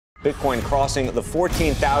Bitcoin crossing the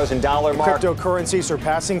 $14,000 mark. Cryptocurrency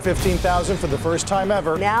surpassing 15,000 for the first time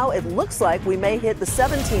ever. Now it looks like we may hit the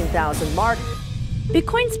 17,000 mark.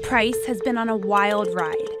 Bitcoin's price has been on a wild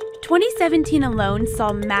ride. 2017 alone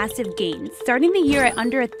saw massive gains, starting the year at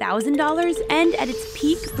under $1,000 and at its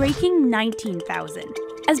peak breaking $19,000.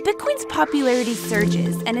 As Bitcoin's popularity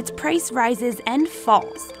surges and its price rises and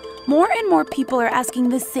falls, more and more people are asking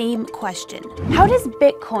the same question. How does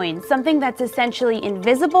Bitcoin, something that's essentially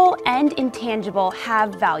invisible and intangible,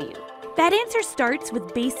 have value? That answer starts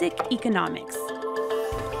with basic economics.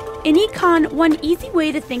 In econ, one easy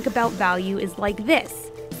way to think about value is like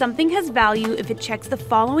this. Something has value if it checks the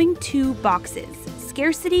following two boxes: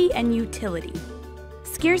 scarcity and utility.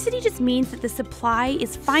 Scarcity just means that the supply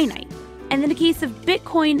is finite. And in the case of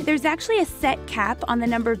Bitcoin, there's actually a set cap on the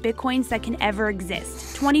number of Bitcoins that can ever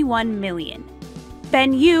exist, 21 million.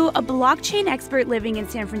 Ben Yu, a blockchain expert living in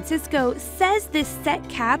San Francisco, says this set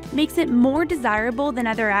cap makes it more desirable than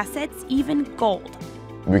other assets, even gold.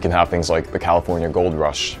 We can have things like the California gold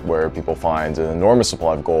rush, where people find an enormous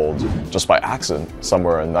supply of gold just by accident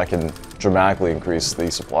somewhere, and that can dramatically increase the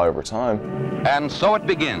supply over time. And so it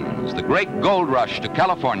begins, the great gold rush to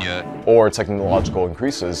California. Or technological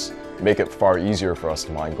increases make it far easier for us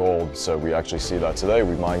to mine gold. So we actually see that today.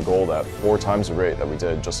 We mine gold at 4 times the rate that we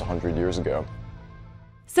did just 100 years ago.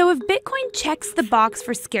 So if Bitcoin checks the box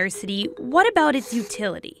for scarcity, what about its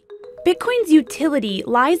utility? Bitcoin's utility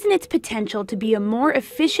lies in its potential to be a more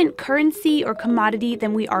efficient currency or commodity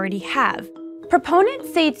than we already have.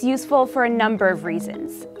 Proponents say it's useful for a number of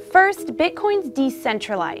reasons. First, Bitcoin's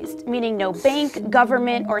decentralized, meaning no bank,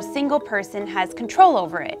 government, or single person has control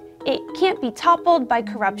over it. It can't be toppled by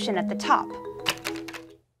corruption at the top.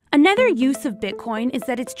 Another use of Bitcoin is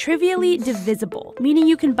that it's trivially divisible, meaning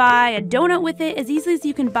you can buy a donut with it as easily as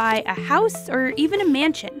you can buy a house or even a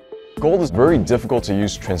mansion. Gold is very difficult to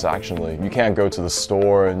use transactionally. You can't go to the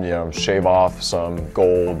store and shave off some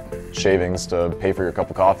gold shavings to pay for your cup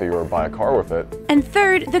of coffee or buy a car with it. And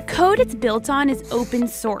third, the code it's built on is open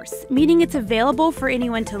source, meaning it's available for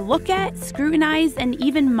anyone to look at, scrutinize, and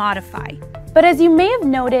even modify. But as you may have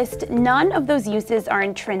noticed, none of those uses are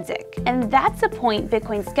intrinsic, and that's a point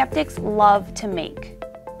Bitcoin skeptics love to make.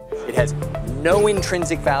 It has no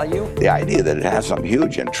intrinsic value. The idea that it has some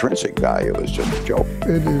huge intrinsic value is just a joke.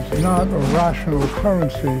 It is not a rational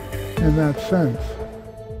currency in that sense.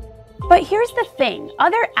 But here's the thing,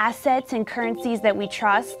 other assets and currencies that we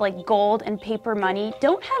trust, like gold and paper money,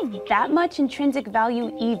 don't have that much intrinsic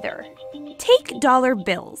value either. Take dollar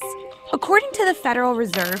bills. According to the Federal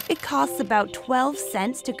Reserve, it costs about 12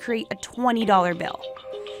 cents to create a $20 bill.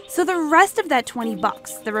 So the rest of that 20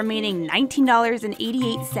 bucks, the remaining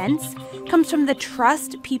 $19.88, comes from the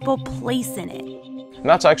trust people place in it. And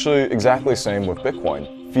that's actually exactly the same with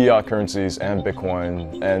Bitcoin. Fiat currencies and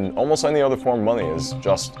Bitcoin and almost any other form of money is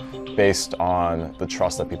just based on the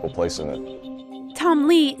trust that people place in it. Tom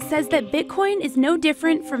Lee says that Bitcoin is no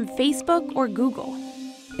different from Facebook or Google.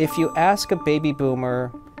 If you ask a baby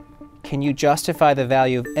boomer, can you justify the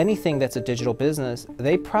value of anything that's a digital business,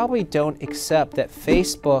 they probably don't accept that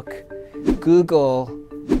Facebook, Google,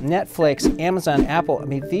 Netflix, Amazon, Apple,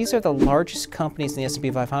 these are the largest companies in the S&P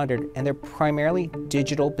 500, and they're primarily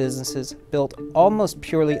digital businesses built almost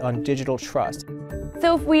purely on digital trust.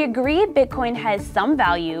 So if we agree Bitcoin has some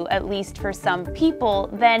value, at least for some people,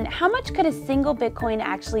 then how much could a single Bitcoin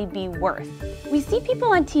actually be worth? We see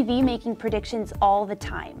people on TV making predictions all the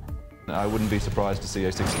time. I wouldn't be surprised to see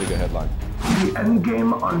a 6-figure headline. The end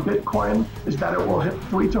game on Bitcoin is that it will hit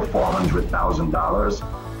 $300,000 to $400,000.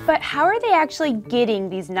 But how are they actually getting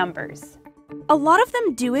these numbers? A lot of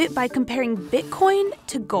them do it by comparing Bitcoin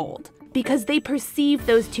to gold, because they perceive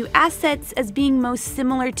those two assets as being most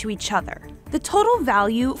similar to each other. The total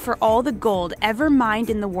value for all the gold ever mined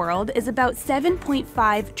in the world is about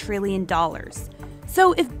 $7.5 trillion.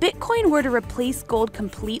 So if Bitcoin were to replace gold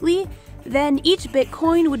completely, then each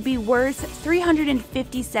Bitcoin would be worth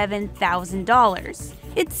 $357,000.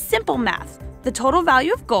 It's simple math. The total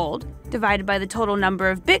value of gold divided by the total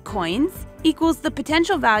number of Bitcoins equals the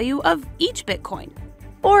potential value of each Bitcoin.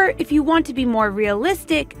 Or if you want to be more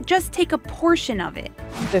realistic, just take a portion of it.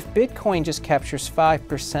 If Bitcoin just captures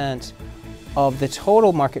 5% of the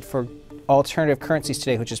total market for alternative currencies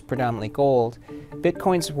today, which is predominantly gold,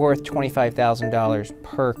 Bitcoin's worth $25,000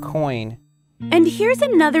 per coin. And here's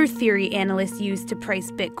another theory analysts use to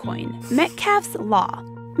price Bitcoin, Metcalfe's law.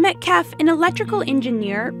 Metcalfe, an electrical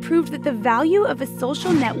engineer, proved that the value of a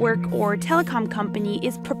social network or telecom company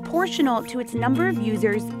is proportional to its number of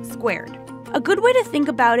users squared. A good way to think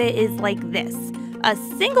about it is like this. A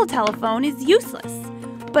single telephone is useless.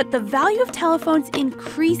 but the value of telephones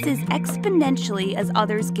increases exponentially as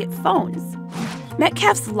others get phones.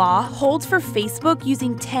 Metcalfe's law holds for Facebook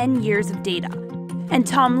using 10 years of data, and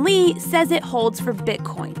Tom Lee says it holds for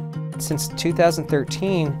Bitcoin. Since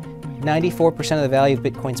 2013, 94% of the value of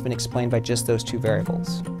Bitcoin's been explained by just those two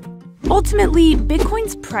variables. Ultimately,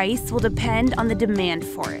 Bitcoin's price will depend on the demand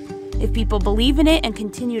for it. If people believe in it and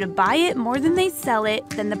continue to buy it more than they sell it,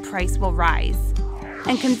 then the price will rise.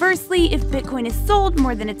 And conversely, if Bitcoin is sold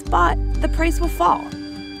more than it's bought, the price will fall.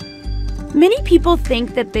 Many people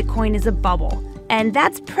think that Bitcoin is a bubble, and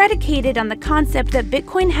that's predicated on the concept that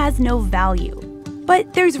Bitcoin has no value.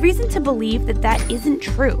 But there's reason to believe that that isn't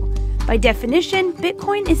true. By definition,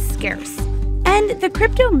 Bitcoin is scarce, and the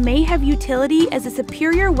crypto may have utility as a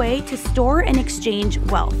superior way to store and exchange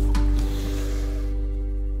wealth.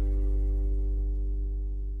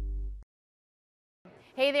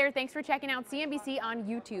 Hey there, thanks for checking out CNBC on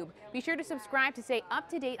YouTube. Be sure to subscribe to stay up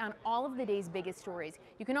to date on all of the day's biggest stories.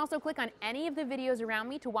 You can also click on any of the videos around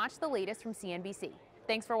me to watch the latest from CNBC.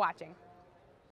 Thanks for watching.